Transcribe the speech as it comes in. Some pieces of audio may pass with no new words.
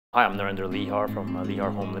Hi, I'm Narendra Lihar from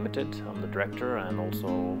Lihar Home Limited. I'm the director and also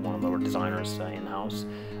one of our designers in-house.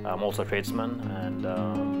 I'm also a tradesman,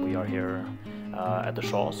 and we are here at the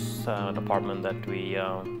Shaws, an apartment that we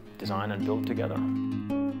designed and built together.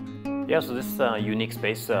 Yeah, so this unique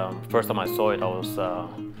space, first time I saw it, I was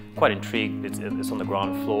quite intrigued. It's on the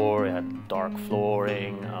ground floor, it had dark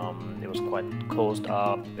flooring, it was quite closed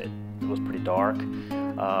up, it was pretty dark,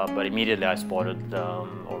 but immediately I spotted,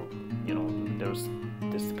 there was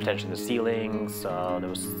this potential in the ceilings. There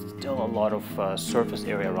was still a lot of surface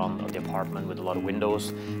area around the apartment with a lot of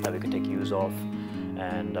windows that we could take use of,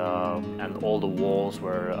 and all the walls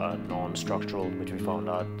were non-structural, which we found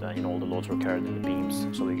out. All the loads were carried in the beams,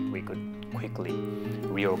 so we could quickly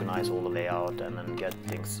reorganize all the layout and then get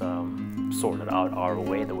things sorted out our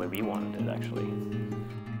way, the way we wanted it actually.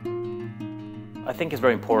 I think it's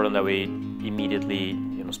very important that we immediately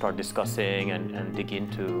start discussing and dig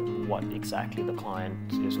into what exactly the client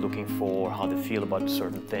is looking for, how they feel about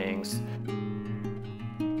certain things.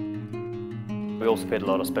 We also paid a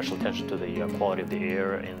lot of special attention to the quality of the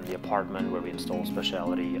air in the apartment, where we installed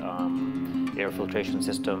specialty air filtration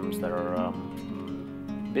systems that are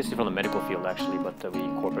basically from the medical field actually, but we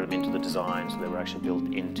incorporated them into the design, so they were actually built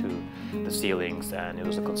into the ceilings, and it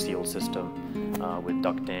was a concealed system with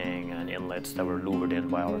ducting and inlets that were louvered in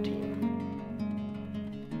by our team.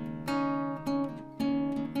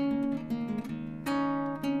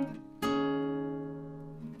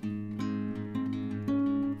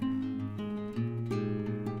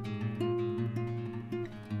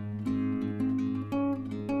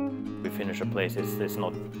 Finish a place, it's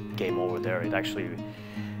not game over there.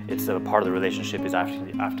 It's a part of the relationship is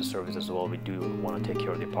actually after service as well. We do want to take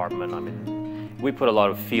care of the apartment. I mean, we put a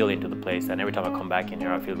lot of feel into the place, and every time I come back in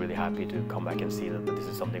here, I feel really happy to come back and see that this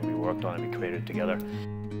is something we worked on and we created together.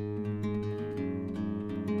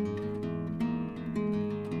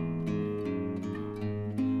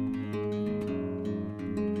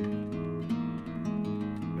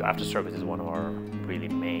 After service is one of our really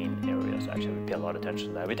main areas. Actually, we pay a lot of attention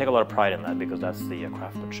to that. We take a lot of pride in that because that's the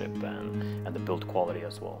craftsmanship and the build quality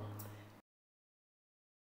as well.